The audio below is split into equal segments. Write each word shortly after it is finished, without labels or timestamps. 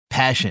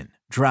Passion,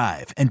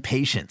 drive, and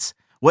patience.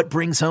 What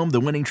brings home the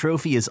winning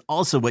trophy is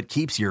also what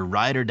keeps your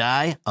ride or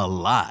die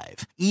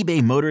alive.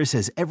 eBay Motors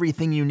has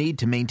everything you need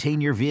to maintain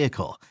your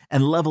vehicle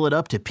and level it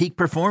up to peak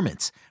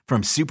performance,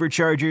 from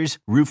superchargers,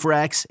 roof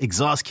racks,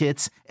 exhaust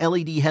kits,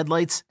 LED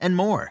headlights, and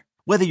more.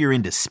 Whether you're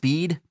into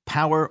speed,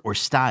 power, or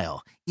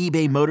style,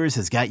 eBay Motors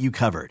has got you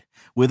covered.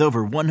 With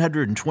over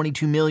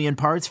 122 million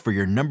parts for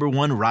your number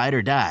one ride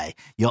or die,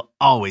 you'll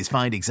always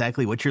find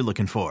exactly what you're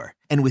looking for.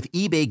 And with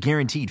eBay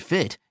Guaranteed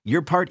Fit,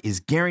 your part is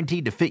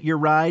guaranteed to fit your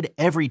ride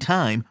every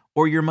time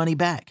or your money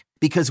back.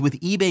 Because with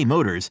eBay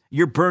Motors,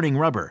 you're burning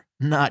rubber,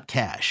 not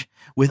cash.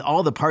 With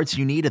all the parts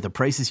you need at the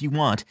prices you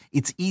want,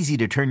 it's easy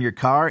to turn your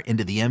car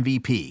into the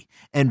MVP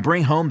and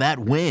bring home that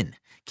win.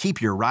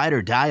 Keep your ride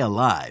or die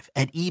alive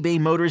at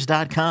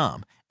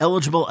ebaymotors.com.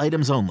 Eligible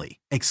items only.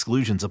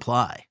 Exclusions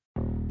apply.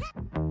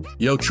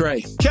 Yo,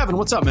 Trey. Kevin,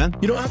 what's up, man?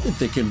 You know, I've been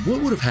thinking,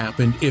 what would have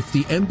happened if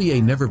the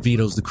NBA never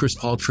vetoes the Chris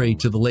Paul trade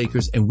to the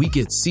Lakers and we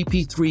get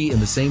CP3 in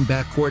the same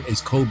backcourt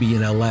as Kobe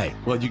in LA?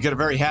 Well, you get a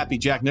very happy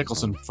Jack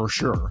Nicholson for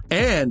sure.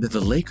 And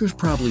the Lakers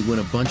probably win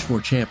a bunch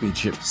more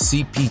championships.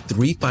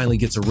 CP3 finally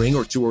gets a ring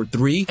or two or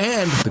three,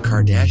 and the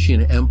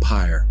Kardashian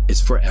empire is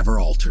forever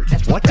altered.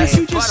 What did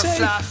you just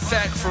say?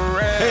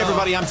 Hey,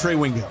 everybody, I'm Trey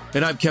Wingo.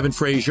 And I'm Kevin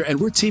Frazier, and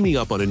we're teaming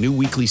up on a new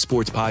weekly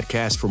sports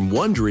podcast from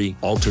Wondery,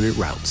 Alternate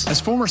Routes. As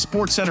former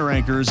Sports Center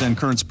anchors and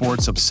current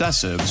sports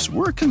obsessives,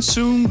 we're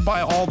consumed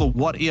by all the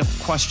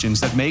what-if questions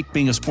that make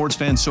being a sports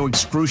fan so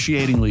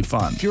excruciatingly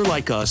fun. If you're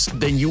like us,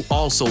 then you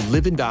also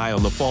live and die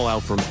on the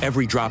fallout from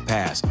every drop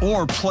pass.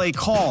 Or play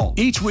call.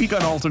 Each week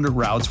on Alternate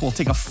Routes, we'll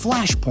take a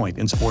flashpoint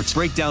in sports,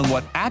 break down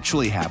what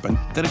actually happened,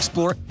 then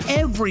explore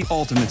every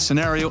alternate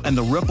scenario and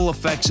the ripple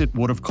effects it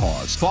would have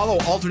caused. Follow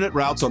Alternate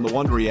Routes on the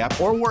Wondery app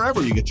or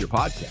wherever you get your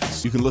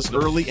podcasts. You can listen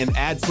early and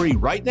ad-free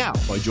right now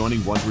by joining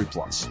Wondery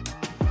Plus.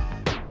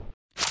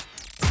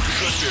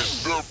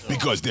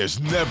 Because there's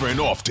never an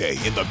off day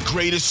in the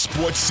greatest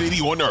sports city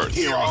on earth.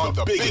 Here are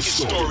the biggest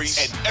stories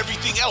and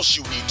everything else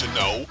you need to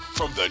know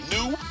from the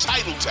new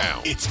title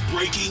town. It's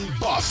Breaking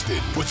Boston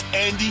with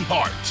Andy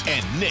Hart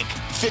and Nick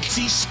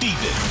Fitzy Stevens.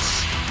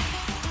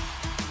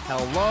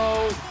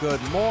 Hello,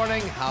 good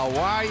morning, how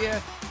are you?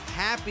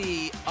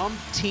 Happy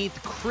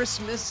umpteenth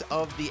Christmas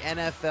of the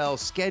NFL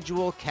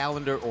schedule,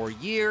 calendar, or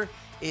year.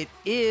 It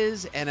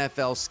is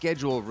NFL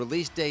schedule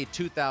release day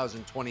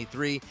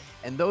 2023,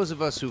 and those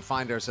of us who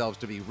find ourselves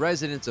to be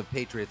residents of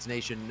Patriots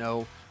Nation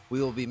know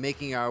we will be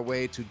making our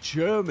way to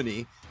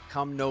Germany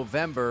come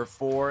November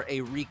for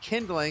a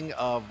rekindling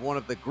of one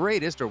of the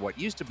greatest, or what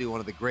used to be one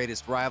of the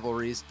greatest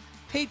rivalries,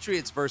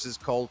 Patriots versus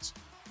Colts.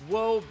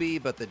 Woe be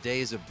but the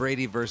days of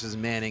Brady versus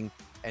Manning,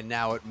 and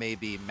now it may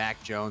be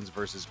Mac Jones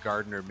versus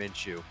Gardner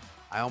Minshew.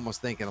 I almost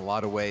think in a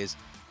lot of ways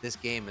this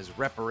game is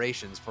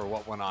reparations for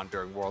what went on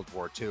during World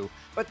War II.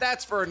 But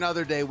that's for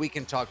another day. We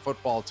can talk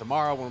football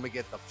tomorrow when we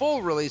get the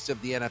full release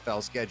of the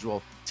NFL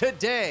schedule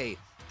today,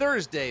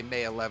 Thursday,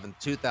 May 11th,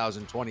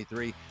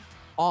 2023,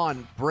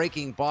 on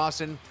Breaking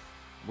Boston.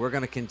 We're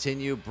going to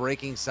continue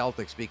breaking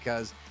Celtics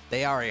because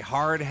they are a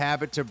hard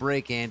habit to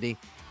break, Andy.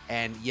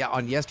 And yeah,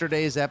 on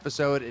yesterday's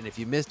episode, and if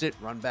you missed it,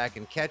 run back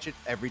and catch it.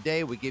 Every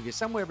day, we give you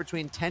somewhere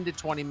between 10 to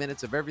 20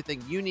 minutes of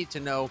everything you need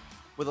to know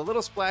with a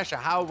little splash of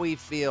how we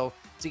feel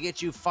to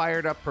get you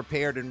fired up,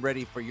 prepared, and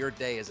ready for your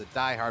day as a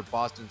diehard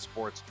Boston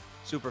sports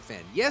superfan.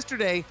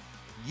 Yesterday,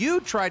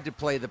 you tried to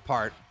play the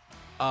part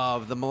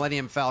of the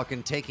Millennium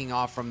Falcon taking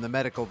off from the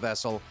medical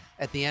vessel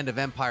at the end of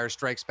Empire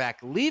Strikes Back,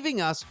 leaving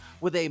us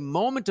with a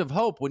moment of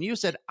hope when you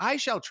said, I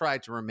shall try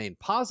to remain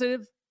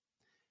positive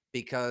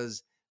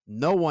because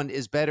no one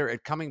is better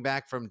at coming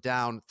back from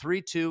down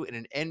 3-2 in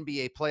an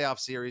NBA playoff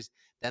series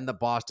than the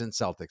Boston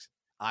Celtics.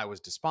 I was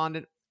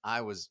despondent.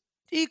 I was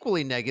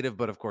equally negative,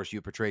 but of course you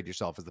portrayed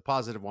yourself as the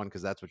positive one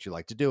because that's what you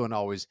like to do and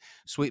always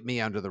sweep me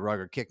under the rug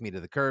or kick me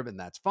to the curb, and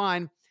that's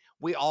fine.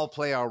 We all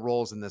play our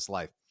roles in this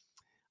life.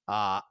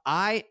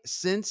 I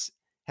since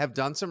have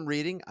done some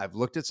reading. I've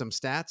looked at some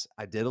stats.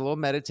 I did a little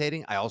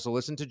meditating. I also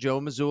listened to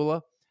Joe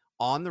Mazzulla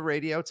on the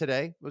radio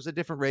today. It was a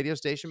different radio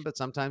station, but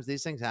sometimes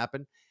these things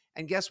happen.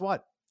 And guess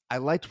what? I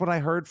liked what I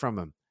heard from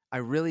him. I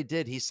really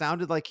did. He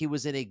sounded like he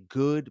was in a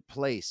good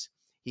place.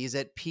 He's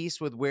at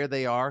peace with where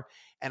they are.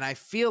 And I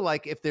feel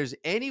like if there's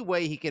any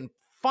way he can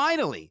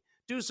finally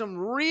do some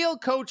real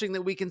coaching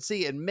that we can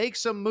see and make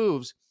some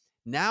moves,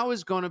 now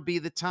is going to be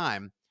the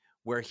time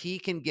where he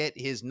can get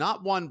his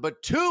not one,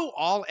 but two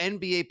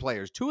all-NBA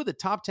players, two of the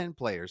top 10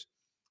 players,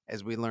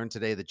 as we learned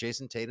today that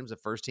Jason Tatum's a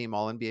first-team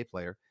all-NBA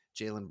player,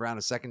 Jaylen Brown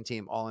a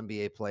second-team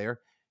all-NBA player.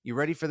 You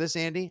ready for this,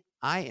 Andy?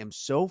 I am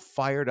so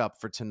fired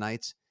up for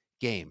tonight's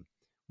game,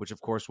 which,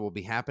 of course, will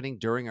be happening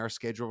during our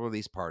schedule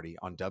release party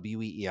on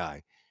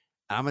WEEI.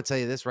 I'm going to tell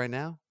you this right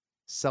now.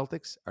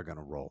 Celtics are going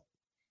to roll.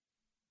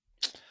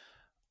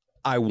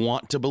 I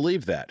want to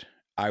believe that.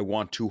 I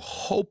want to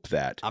hope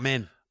that. I'm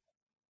in.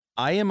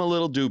 I am a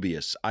little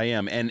dubious. I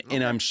am. And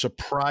I'm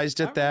surprised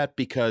at that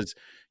because,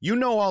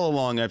 all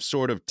along I've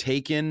sort of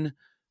taken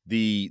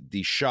the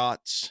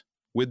shots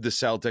with the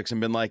Celtics and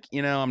been like,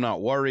 I'm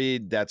not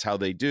worried. That's how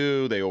they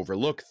do. They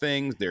overlook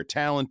things. They're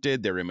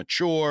talented. They're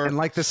immature. And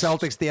like the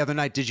Celtics the other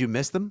night, did you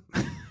miss them?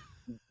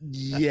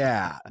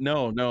 Yeah,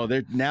 no,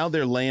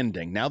 they're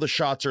landing. Now the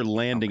shots are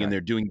landing and Okay.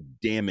 they're doing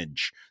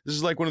damage. This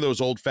is like one of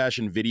those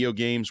old-fashioned video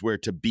games where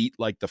to beat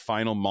like the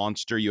final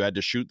monster, you had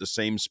to shoot the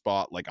same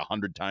spot like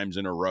 100 times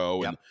in a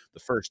row. And the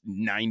first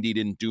 90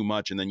 didn't do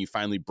much. And then you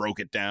finally broke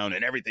it down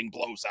and everything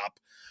blows up.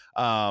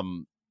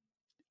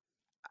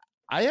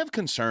 I have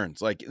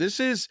concerns. Like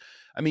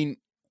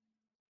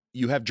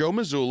you have Joe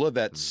Mazzulla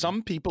that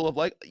some people have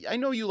like. I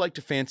know you like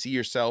to fancy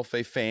yourself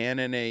a fan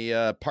and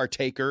a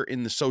partaker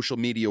in the social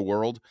media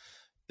world.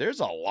 There's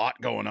a lot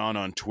going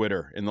on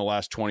Twitter in the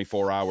last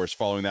 24 hours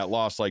following that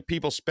loss. Like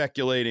people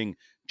speculating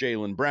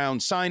Jaylen Brown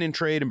sign and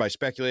trade. And by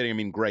speculating, I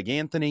mean Greg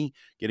Anthony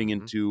getting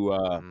into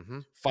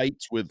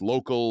fights with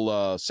local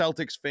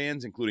Celtics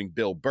fans, including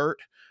Bill Burt,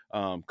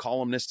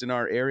 columnist in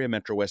our area,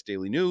 Metro West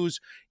Daily News,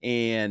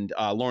 and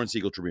Lawrence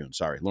Eagle Tribune,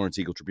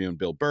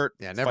 Bill Burt.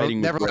 Yeah,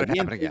 never let it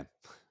happen again.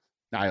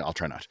 I'll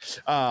try not.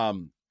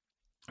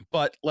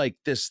 But like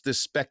this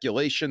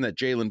speculation that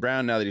Jaylen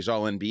Brown, now that he's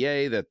all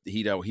NBA, that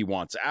he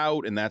wants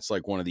out, and that's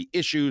like one of the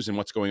issues and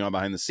what's going on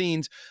behind the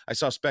scenes. I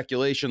saw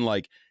speculation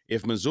like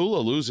if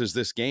Mazzulla loses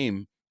this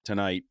game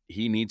tonight,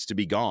 he needs to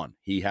be gone.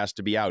 He has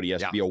to be out. He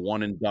has to be a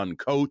one and done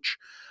coach.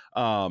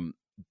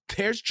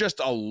 There's just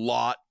a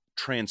lot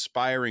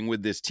transpiring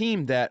with this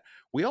team that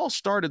we all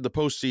started the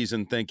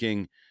postseason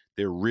thinking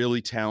they're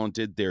really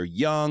talented, they're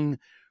young,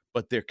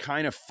 but they're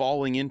kind of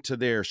falling into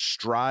their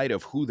stride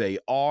of who they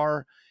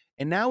are.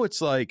 And now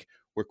it's like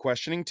we're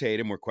questioning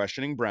Tatum, we're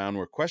questioning Brown,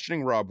 we're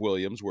questioning Rob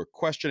Williams, we're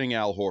questioning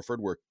Al Horford,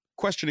 we're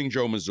questioning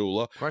Joe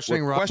Mazzulla,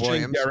 questioning Rob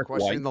Williams,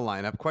 questioning the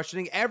lineup,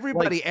 questioning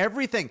everybody,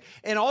 everything.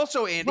 And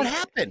also, Andy, what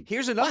happened?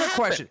 Here's another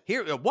question.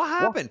 What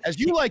happened? As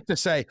you like to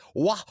say,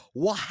 what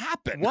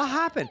happened? What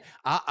happened?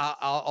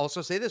 I'll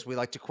also say this. We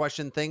like to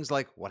question things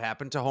like what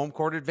happened to home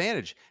court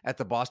advantage at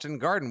the Boston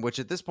Garden, which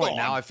at this point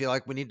now I feel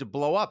like we need to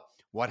blow up.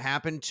 What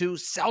happened to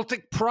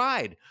Celtic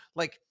pride?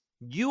 Like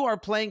you are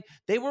playing.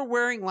 They were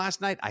wearing last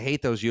night. I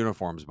hate those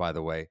uniforms, by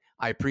the way.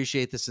 I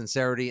appreciate the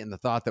sincerity and the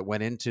thought that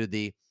went into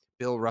the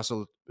Bill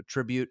Russell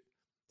tribute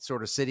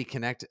sort of City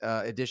Connect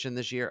edition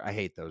this year. I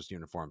hate those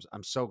uniforms.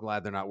 I'm so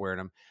glad they're not wearing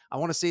them. I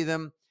want to see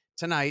them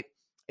tonight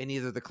in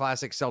either the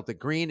classic Celtic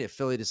green if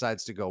Philly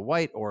decides to go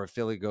white, or if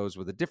Philly goes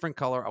with a different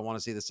color. I want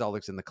to see the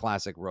Celtics in the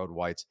classic road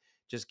whites.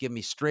 Just give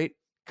me straight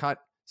cut,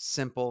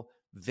 simple,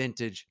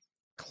 vintage,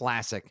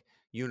 classic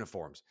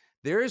uniforms.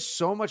 There is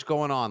so much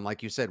going on,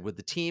 like you said, with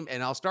the team,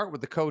 and I'll start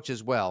with the coach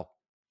as well.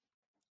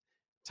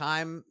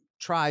 Time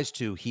tries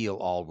to heal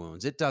all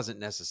wounds. It doesn't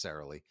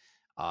necessarily.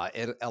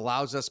 It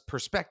allows us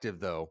perspective,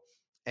 though.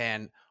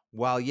 And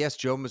while, yes,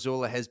 Joe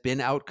Mazzulla has been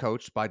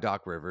outcoached by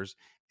Doc Rivers,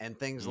 and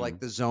things like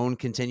the zone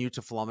continue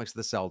to flummox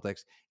the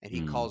Celtics, and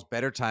he calls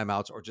better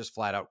timeouts or just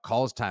flat out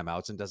calls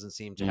timeouts and doesn't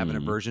seem to have an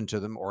aversion to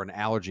them or an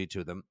allergy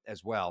to them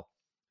as well,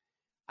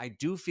 I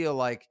do feel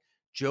like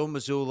Joe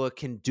Mazzulla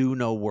can do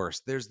no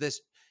worse. There's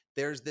this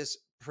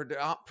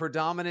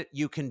predominant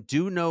you can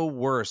do no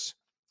worse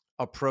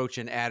approach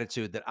and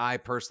attitude that I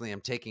personally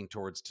am taking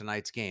towards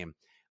tonight's game.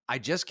 I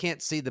just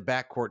can't see the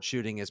backcourt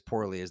shooting as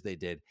poorly as they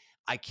did.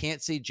 I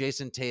can't see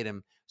Jason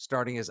Tatum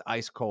starting as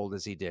ice cold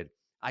as he did.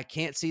 I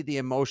can't see the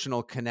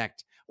emotional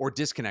disconnect,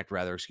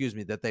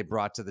 that they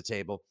brought to the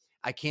table.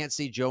 I can't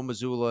see Joe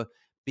Mazzulla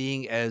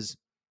being as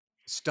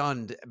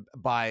stunned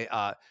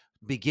by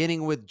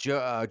beginning with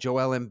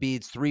Joel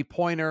Embiid's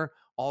three-pointer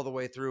all the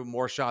way through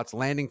more shots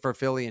landing for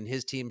Philly and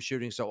his team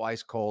shooting so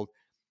ice cold.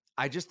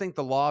 I just think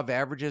the law of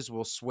averages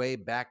will sway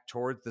back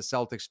towards the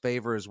Celtics'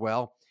 favor as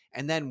well.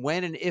 And then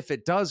when and if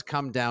it does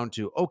come down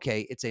to,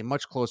 okay, it's a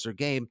much closer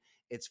game,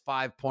 it's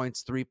 5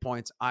 points, 3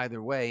 points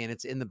either way, and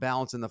it's in the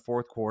balance in the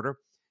fourth quarter,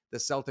 the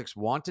Celtics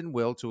want and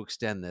will to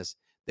extend this.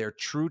 Their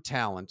true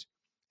talent,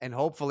 and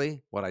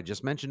hopefully, what I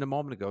just mentioned a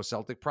moment ago,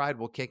 Celtic pride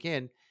will kick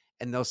in,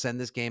 and they'll send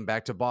this game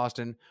back to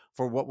Boston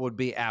for what would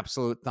be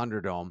absolute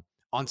Thunderdome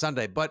on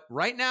Sunday. But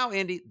right now,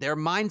 Andy, their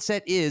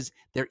mindset is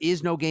there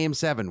is no game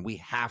 7. We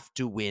have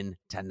to win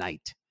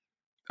tonight.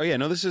 Oh, yeah,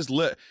 no, this is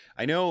lit.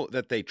 I know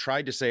that they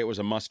tried to say it was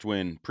a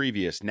must-win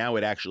previous. Now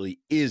it actually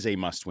is a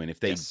must-win. If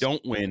they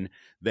don't win,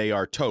 they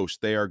are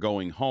toast. They are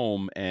going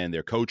home, and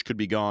their coach could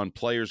be gone.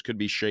 Players could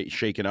be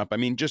shaken up. I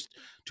mean, just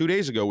 2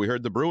 days ago, we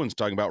heard the Bruins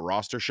talking about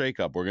roster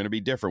shakeup. We're going to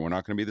be different. We're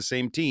not going to be the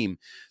same team.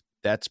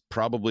 That's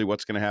probably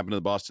what's going to happen to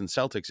the Boston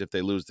Celtics if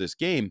they lose this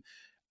game.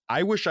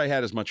 I wish I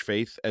had as much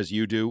faith as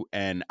you do,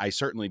 and I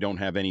certainly don't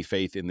have any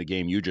faith in the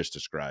game you just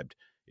described.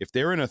 If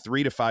they're in a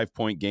 3 to 5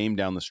 point game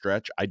down the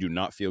stretch, I do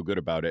not feel good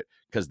about it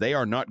because they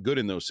are not good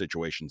in those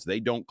situations. They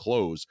don't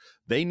close.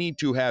 They need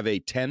to have a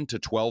 10 to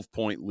 12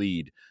 point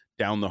lead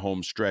down the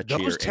home stretch.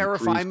 Those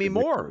terrify me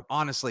more,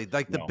 honestly.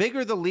 Like the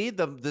bigger the lead,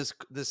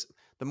 the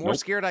more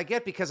scared I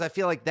get, because I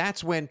feel like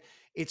that's when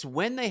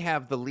they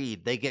have the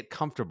lead, they get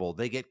comfortable,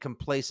 they get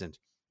complacent.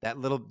 That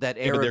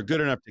error. But they're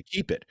good enough to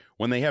keep it.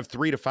 When they have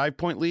 3 to 5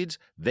 point leads,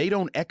 they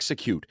don't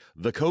execute.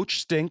 The coach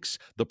stinks.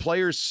 The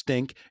players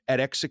stink at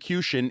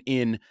execution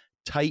in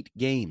tight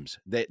games.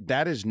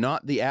 That is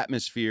not the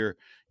atmosphere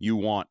you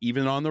want,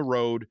 even on the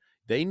road.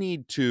 They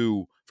need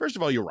to, first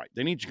of all, you're right.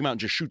 They need to come out and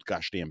just shoot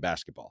gosh damn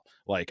basketball.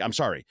 Like, I'm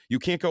sorry. You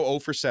can't go 0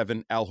 for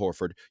 7, Al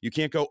Horford. You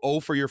can't go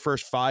 0 for your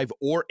first 5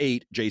 or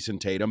 8, Jason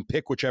Tatum.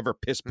 Pick whichever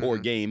piss poor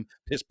game,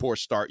 piss poor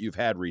start you've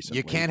had recently.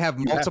 You can't have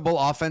multiple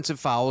offensive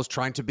fouls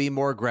trying to be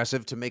more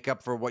aggressive to make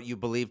up for what you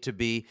believe to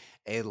be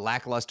a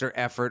lackluster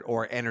effort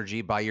or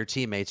energy by your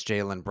teammates,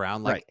 Jaylen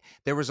Brown. Like,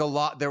 there was a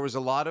lot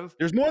of.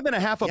 There's more than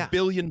 $500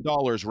 million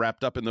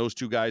wrapped up in those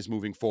two guys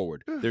moving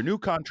forward. Their new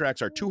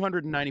contracts are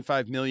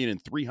 $295 million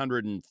and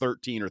 $313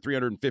 or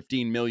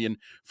 $315 million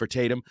for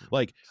Tatum.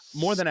 Like,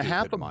 more than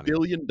 $500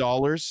 million.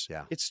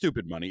 Yeah. It's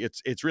stupid money.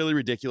 It's really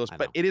ridiculous,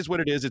 but it is what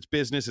it is. It's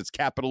business. It's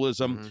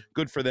capitalism.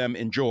 Good for them.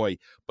 Enjoy.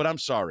 But I'm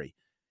sorry.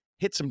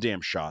 Hit some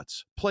damn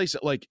shots. Place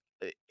it. Like,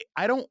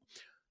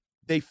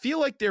 they feel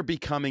like they're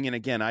becoming, and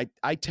again,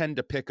 I tend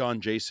to pick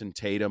on Jason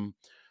Tatum,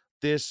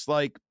 this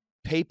like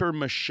paper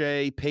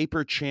mache,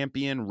 paper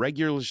champion,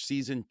 regular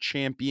season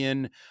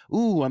champion.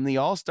 Ooh, I'm the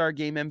All-Star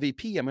Game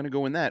MVP. I'm going to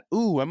go in that.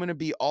 Ooh, I'm going to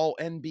be all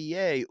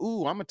NBA.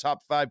 Ooh, I'm a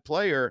top 5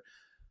 player.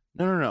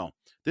 No.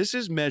 This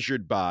is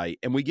measured by,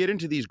 and we get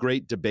into these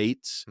great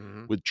debates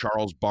with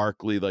Charles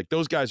Barkley. Like,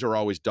 those guys are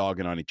always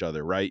dogging on each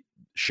other, right?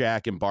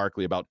 Shaq and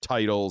Barkley about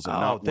titles and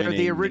not winning. They're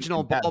the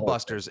original ball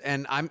busters.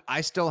 And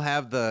I still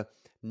have the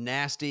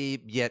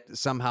nasty yet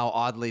somehow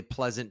oddly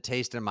pleasant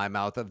taste in my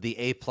mouth of the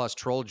A+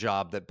 troll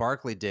job that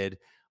Barkley did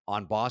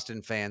on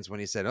Boston fans when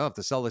he said, if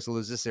the Celtics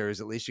lose this series,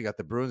 at least you got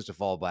the Bruins to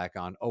fall back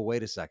on. Oh,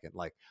 wait a second.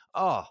 Like,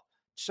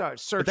 Sir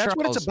but that's Charles,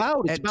 what it's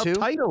about. It's about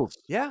titles.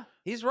 Yeah,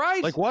 he's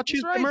right. Like, watch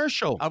his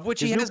commercial. Of which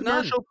he has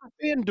none. Commercial for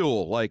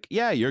FanDuel. Like,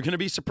 yeah, you're going to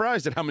be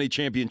surprised at how many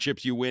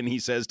championships you win, he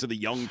says to the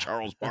young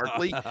Charles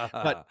Barkley.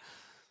 But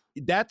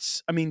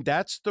that's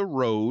the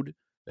road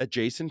that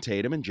Jason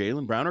Tatum and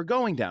Jaylen Brown are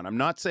going down. I'm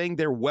not saying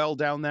they're well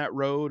down that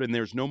road and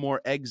there's no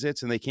more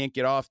exits and they can't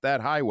get off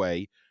that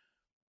highway.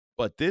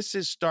 But this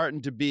is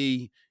starting to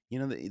be,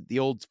 the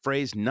old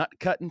phrase, nut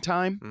cutting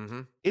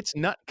time. It's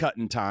nut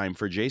cutting time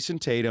for Jason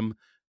Tatum,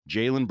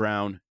 Jaylen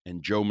Brown,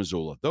 and Joe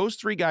Mazzulla. Those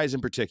 3 guys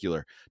in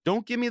particular.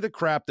 Don't give me the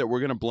crap that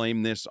we're going to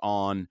blame this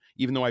on,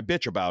 even though I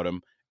bitch about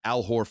him,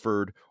 Al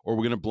Horford, or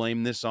we're going to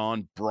blame this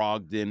on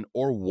Brogdon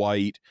or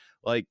White.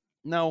 Like,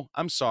 no,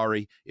 I'm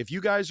sorry. If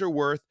you guys are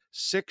worth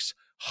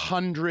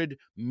 $600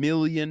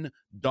 million,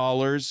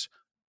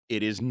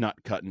 it is nut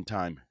cutting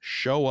time.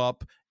 Show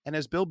up. And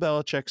as Bill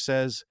Belichick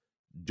says,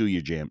 do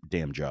your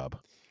damn job.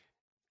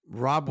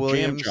 Rob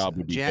Williams, jam job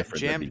would be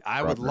different.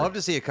 I would love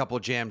to see a couple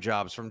jam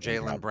jobs from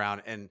Jaylen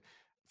Brown and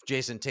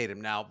Jason Tatum.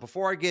 Now,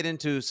 before I get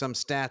into some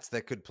stats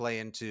that could play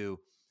into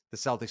the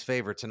Celtics'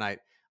 favor tonight,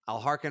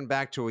 I'll harken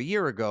back to a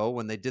year ago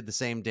when they did the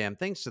same damn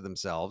things to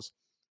themselves.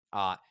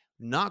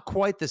 Not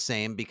quite the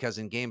same, because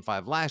in Game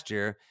 5 last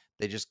year,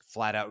 they just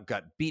flat out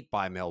got beat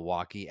by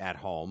Milwaukee at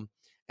home.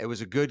 It was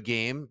a good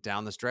game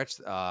down the stretch.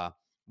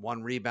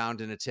 One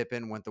rebound and a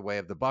tip-in went the way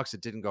of the Bucks.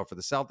 It didn't go for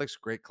the Celtics.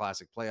 Great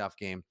classic playoff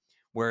game.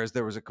 Whereas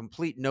there was a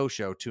complete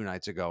no-show 2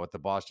 nights ago at the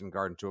Boston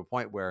Garden, to a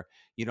point where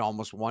you'd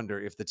almost wonder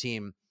if the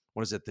team,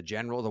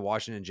 the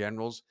Washington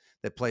Generals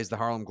that plays the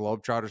Harlem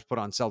Globetrotters, put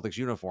on Celtics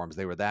uniforms.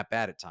 They were that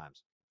bad at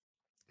times.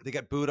 They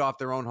got booed off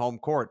their own home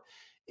court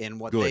in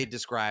what they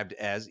described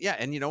as,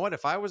 and you know what?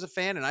 If I was a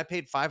fan and I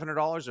paid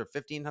 $500 or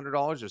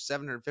 $1,500 or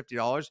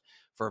 $750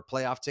 for a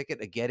playoff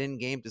ticket, a get-in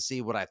game to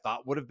see what I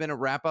thought would have been a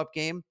wrap-up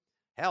game,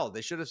 hell,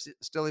 they should have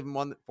still even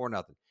won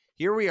 4-0.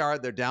 Here we are.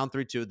 They're down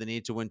 3-2. They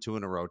need to win 2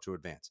 in a row to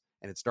advance.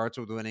 And it starts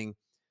with winning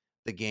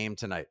the game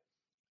tonight.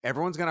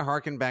 Everyone's going to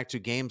harken back to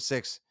Game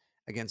 6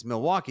 against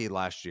Milwaukee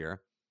last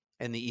year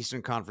in the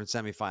Eastern Conference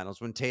semifinals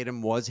when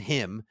Tatum was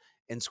him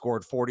and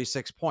scored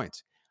 46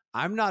 points.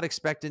 I'm not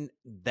expecting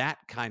that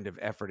kind of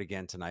effort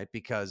again tonight,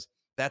 because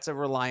that's a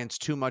reliance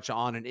too much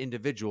on an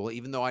individual.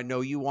 Even though I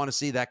know you want to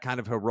see that kind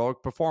of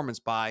heroic performance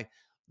by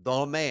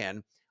the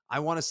man, I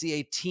want to see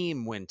a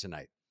team win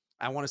tonight.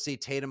 I want to see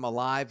Tatum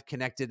alive,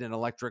 connected, and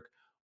electric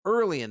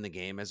early in the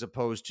game, as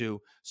opposed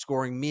to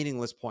scoring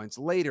meaningless points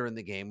later in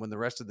the game when the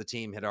rest of the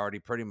team had already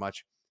pretty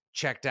much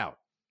checked out.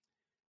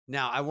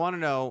 Now, I want to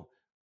know,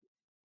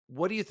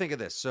 what do you think of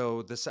this?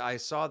 So I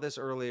saw this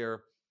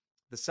earlier.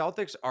 The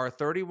Celtics are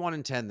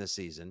 31-10 this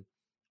season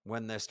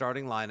when their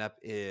starting lineup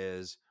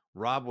is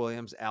Rob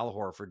Williams, Al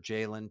Horford,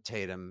 Jaylen,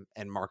 Tatum,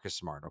 and Marcus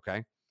Smart,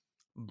 okay?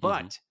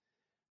 But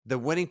the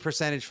winning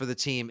percentage for the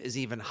team is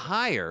even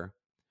higher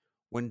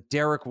when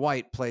Derek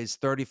White plays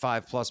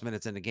 35-plus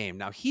minutes in a game.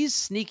 Now, he's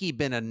sneaky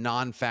been a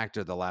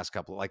non-factor the last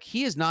couple. Like,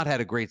 he has not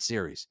had a great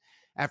series.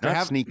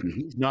 Sneaky.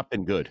 He's not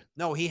been good.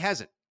 No, he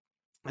hasn't.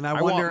 And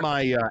I wonder, want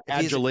my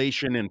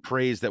adulation and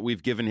praise that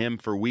we've given him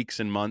for weeks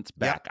and months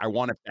back. I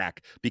want it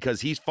back,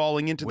 because he's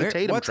falling into the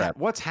Tatum trap.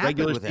 What's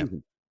happened with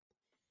him?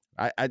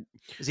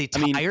 Is he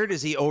tired?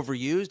 Is he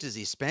overused? Is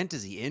he spent?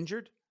 Is he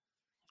injured?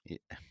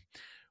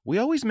 We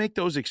always make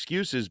those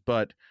excuses,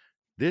 but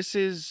this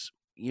is,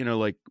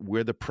 like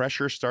where the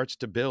pressure starts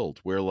to build,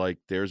 where like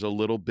there's a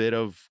little bit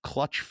of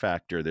clutch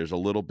factor. There's a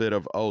little bit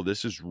of, oh,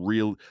 this is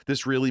real.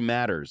 This really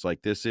matters.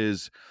 Like this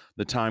is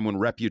the time when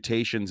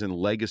reputations and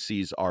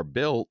legacies are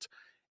built.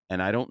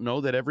 And I don't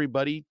know that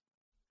everybody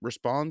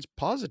responds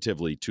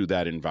positively to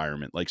that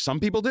environment. Like some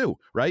people do,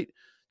 right?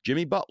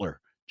 Jimmy Butler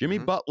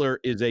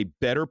is a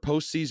better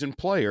postseason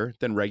player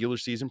than regular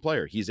season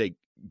player. He's a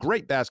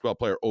great basketball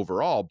player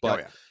overall,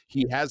 but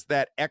he has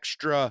that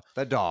extra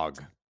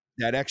dog,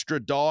 that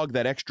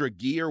extra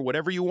gear,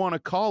 whatever you want to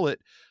call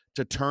it,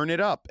 to turn it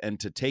up and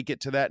to take it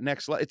to that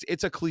next level.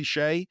 It's a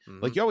cliche.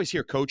 Like you always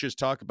hear coaches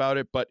talk about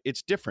it, but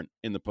it's different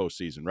in the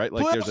postseason, right?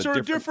 Like playoffs are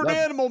a different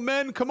animal,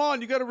 men. Come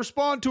on, you got to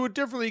respond to it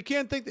differently. You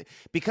can't think that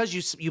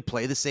because you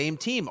play the same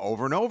team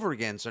over and over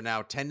again. So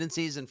now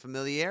tendencies and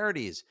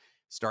familiarities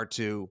start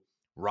to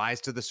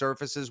rise to the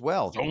surface as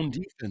well. Zone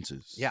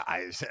defenses. Yeah,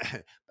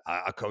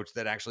 a coach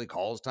that actually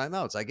calls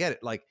timeouts. I get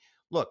it. Like,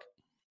 look,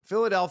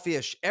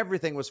 Philadelphia,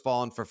 everything was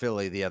falling for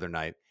Philly the other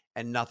night,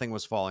 and nothing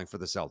was falling for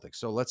the Celtics.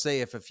 So let's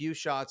say if a few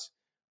shots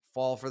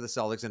fall for the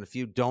Celtics and a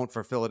few don't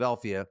for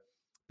Philadelphia,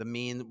 the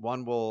mean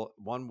one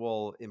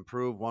will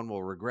improve, one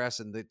will regress,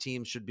 and the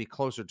teams should be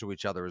closer to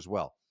each other as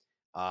well.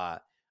 I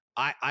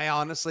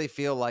honestly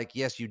feel like,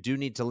 yes, you do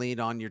need to lean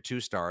on your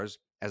two stars.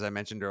 As I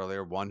mentioned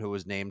earlier, one who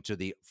was named to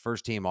the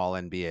first team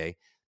All-NBA,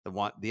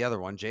 the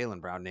other one,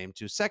 Jaylen Brown, named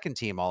to second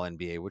team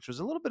All-NBA, which was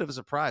a little bit of a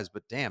surprise,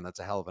 but damn,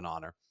 that's a hell of an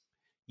honor.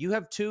 You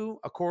have two,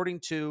 according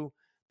to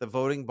the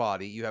voting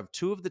body, you have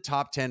two of the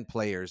top 10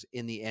 players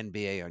in the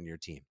NBA on your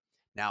team.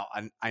 Now,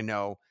 I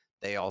know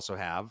they also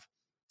have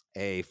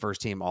a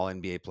first-team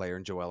All-NBA player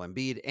in Joel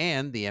Embiid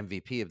and the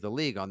MVP of the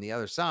league on the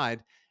other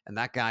side, and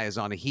that guy is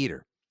on a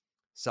heater.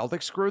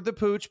 Celtics screwed the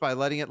pooch by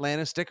letting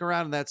Atlanta stick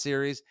around in that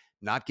series,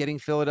 not getting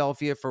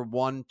Philadelphia for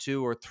 1,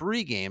 2, or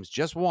 3 games,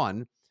 just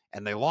one,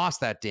 and they lost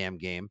that damn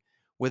game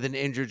with an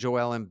injured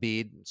Joel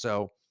Embiid.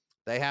 So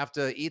they have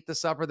to eat the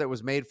supper that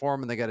was made for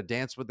them, and they got to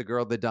dance with the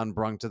girl they done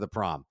brung to the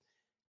prom.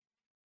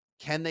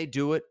 Can they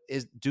do it?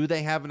 Do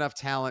they have enough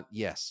talent?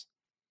 Yes.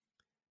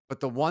 But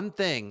the one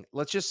thing,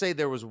 let's just say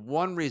there was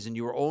one reason,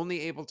 you were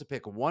only able to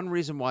pick one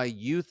reason why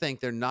you think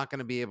they're not going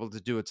to be able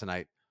to do it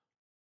tonight.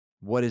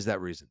 What is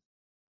that reason?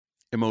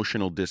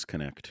 Emotional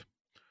disconnect.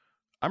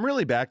 I'm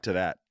really back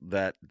to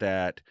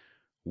that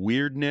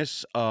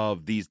weirdness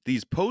of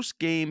these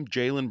post-game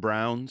Jaylen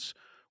Browns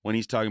when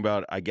he's talking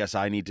about, I guess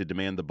I need to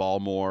demand the ball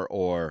more,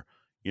 or,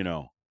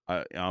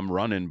 I'm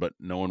running, but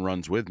no one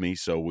runs with me,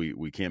 so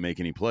we can't make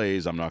any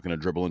plays. I'm not going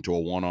to dribble into a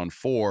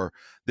 1-on-4.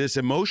 This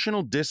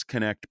emotional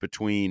disconnect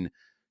between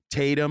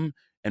Tatum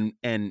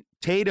and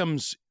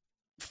Tatum's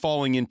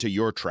falling into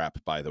your trap,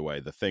 by the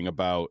way, the thing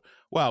about,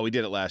 well, we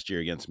did it last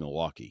year against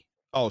Milwaukee.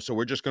 Oh, so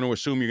we're just going to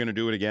assume you're going to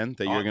do it again,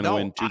 that you're going to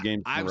win 2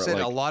 games? I've said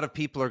a lot of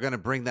people are going to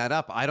bring that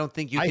up. I don't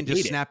think you can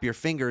just snap your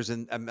fingers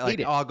and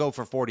I'll go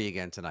for 40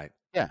 again tonight.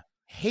 Yeah.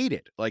 Hate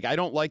it. Like, I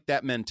don't like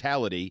that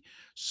mentality.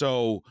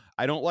 So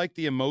I don't like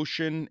the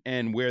emotion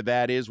and where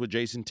that is with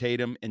Jason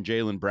Tatum and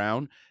Jaylen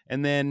Brown.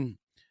 And then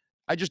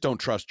I just don't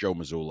trust Joe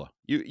Mazzulla.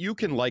 You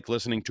can like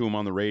listening to him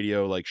on the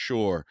radio, like,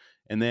 sure.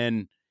 And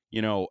then,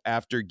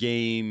 after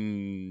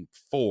game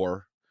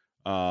 4,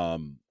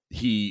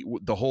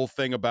 the whole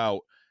thing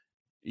about,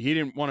 he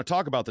didn't want to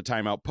talk about the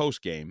timeout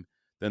post game.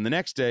 Then the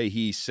next day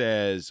he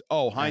says,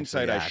 "Oh,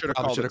 hindsight, I should have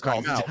called the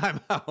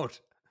timeout."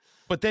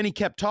 But then he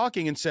kept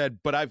talking and said,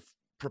 "But I've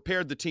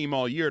prepared the team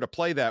all year to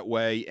play that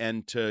way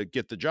and to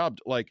get the job."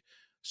 Like,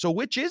 so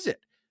which is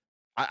it?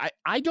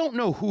 I don't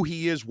know who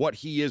he is, what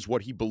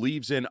he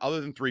believes in,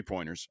 other than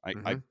 3-pointers.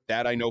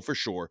 That I know for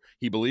sure.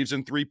 He believes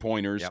in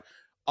 3-pointers. Yep.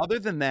 Other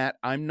than that,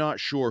 I'm not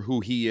sure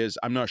who he is.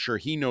 I'm not sure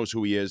he knows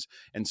who he is.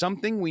 And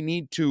something we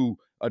need to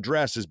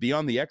address is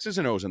beyond the X's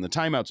and O's and the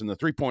timeouts and the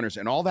 3-pointers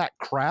and all that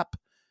crap.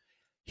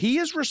 He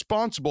is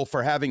responsible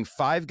for having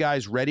 5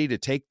 guys ready to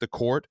take the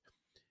court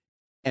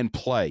and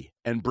play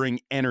and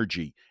bring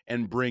energy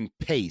and bring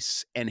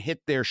pace and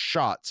hit their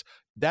shots.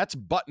 That's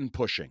button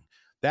pushing.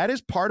 That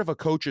is part of a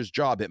coach's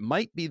job. It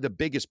might be the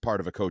biggest part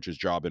of a coach's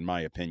job, in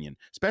my opinion,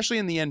 especially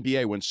in the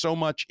NBA when so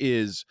much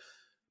is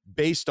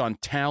based on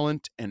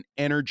talent and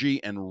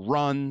energy and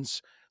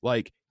runs.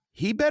 Like,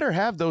 he better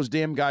have those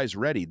damn guys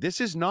ready. This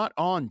is not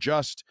on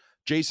just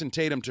Jason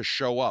Tatum to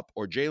show up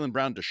or Jaylen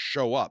Brown to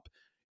show up.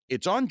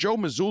 It's on Joe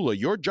Mazzulla.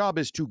 Your job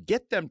is to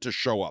get them to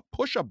show up.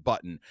 Push a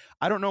button.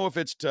 I don't know if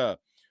it's to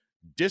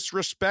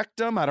disrespect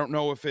them. I don't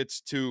know if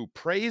it's to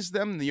praise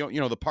them. The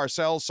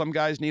Parcells, some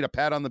guys need a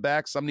pat on the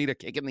back, some need a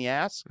kick in the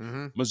ass.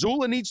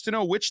 Mazzulla needs to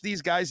know which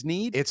these guys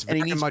need. It's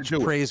very much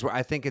praiseworthy.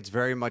 I think it's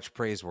very much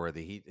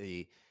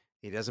praiseworthy.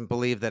 He doesn't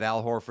believe that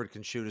Al Horford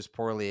can shoot as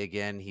poorly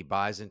again. He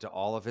buys into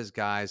all of his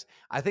guys.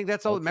 I think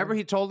that's all. Okay. Remember,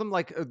 he told him,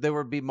 like, there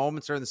would be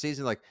moments during the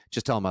season, like,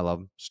 just tell him I love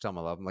him. Just tell him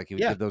I love him. Like, he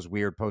would give those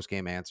weird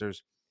post-game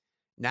answers.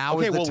 Now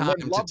is the time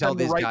to tell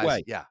these guys.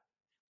 Way. Yeah.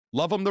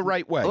 Love them the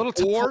right way. A little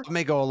tough love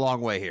may go a long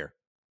way here.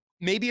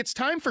 Maybe it's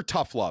time for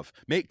tough love.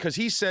 Because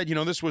he said,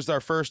 this was our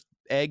first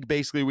egg,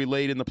 basically, we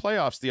laid in the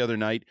playoffs the other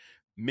night.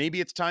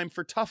 Maybe it's time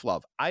for tough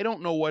love. I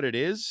don't know what it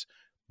is,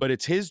 but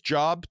it's his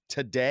job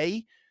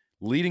today,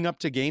 leading up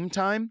to game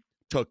time,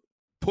 to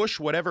push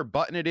whatever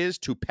button it is,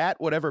 to pat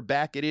whatever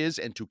back it is,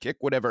 and to kick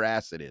whatever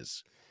ass it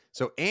is.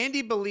 So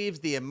Andy believes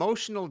the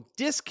emotional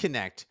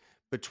disconnect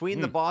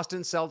between the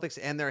Boston Celtics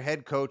and their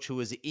head coach,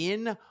 who is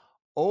in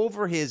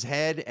over his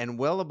head and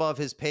well above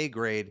his pay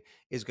grade,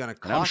 is going to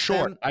cost I'm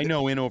short. them. I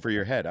know in over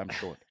your head. I'm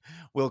short.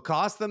 Will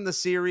cost them the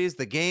series,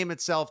 the game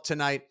itself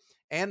tonight,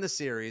 and the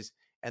series,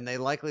 and they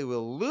likely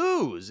will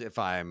lose, if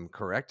I'm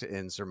correct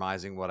in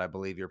surmising what I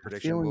believe your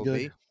prediction will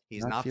be.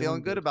 He's not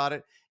feeling good about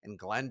it. And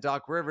Glenn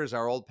Duck Rivers,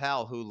 our old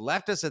pal, who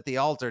left us at the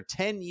altar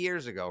 10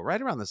 years ago,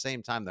 right around the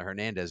same time the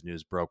Hernandez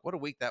news broke. What a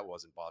week that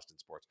was in Boston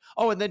sports.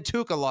 Oh, and then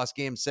Tuca lost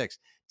game 6.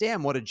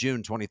 Damn, what a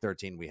June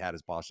 2013 we had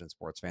as Boston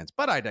sports fans.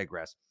 But I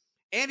digress.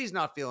 Andy's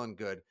not feeling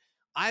good.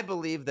 I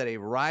believe that a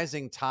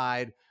rising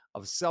tide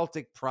of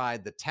Celtic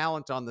pride, the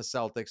talent on the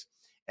Celtics,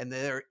 and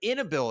their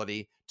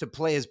inability to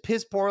play as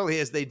piss poorly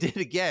as they did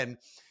again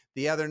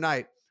the other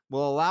night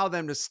will allow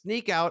them to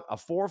sneak out a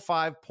 4 or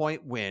 5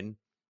 point win.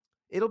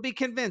 It'll be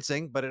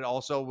convincing, but it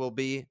also will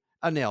be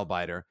a nail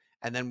biter.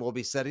 And then we'll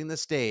be setting the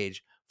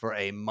stage for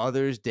a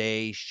Mother's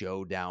Day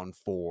showdown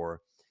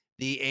for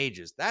the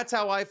ages. That's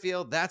how I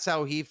feel. That's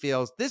how he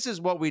feels. This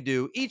is what we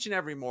do each and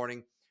every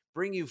morning.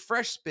 Bring you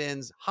fresh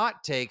spins,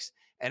 hot takes,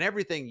 and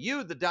everything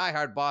you, the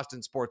diehard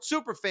Boston sports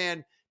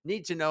superfan,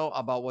 need to know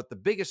about what the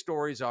biggest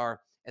stories are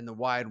in the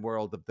wide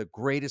world of the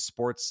greatest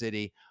sports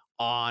city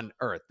on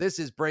earth. This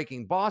is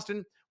Breaking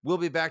Boston. We'll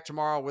be back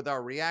tomorrow with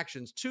our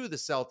reactions to the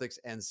Celtics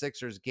and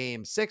Sixers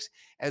Game 6,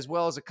 as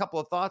well as a couple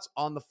of thoughts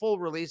on the full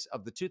release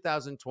of the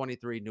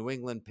 2023 New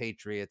England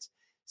Patriots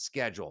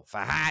schedule.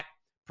 Fahat,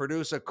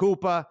 producer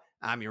Koopa,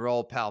 I'm your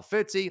old pal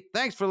Fitzy.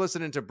 Thanks for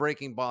listening to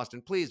Breaking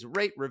Boston. Please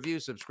rate, review,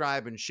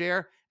 subscribe, and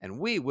share, and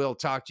we will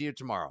talk to you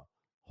tomorrow,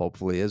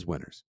 hopefully as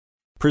winners.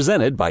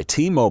 Presented by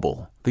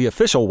T-Mobile, the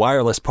official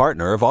wireless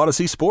partner of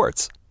Odyssey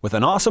Sports. With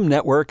an awesome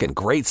network and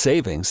great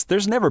savings,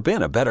 there's never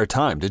been a better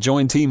time to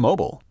join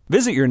T-Mobile.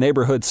 Visit your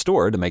neighborhood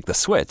store to make the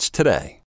switch today.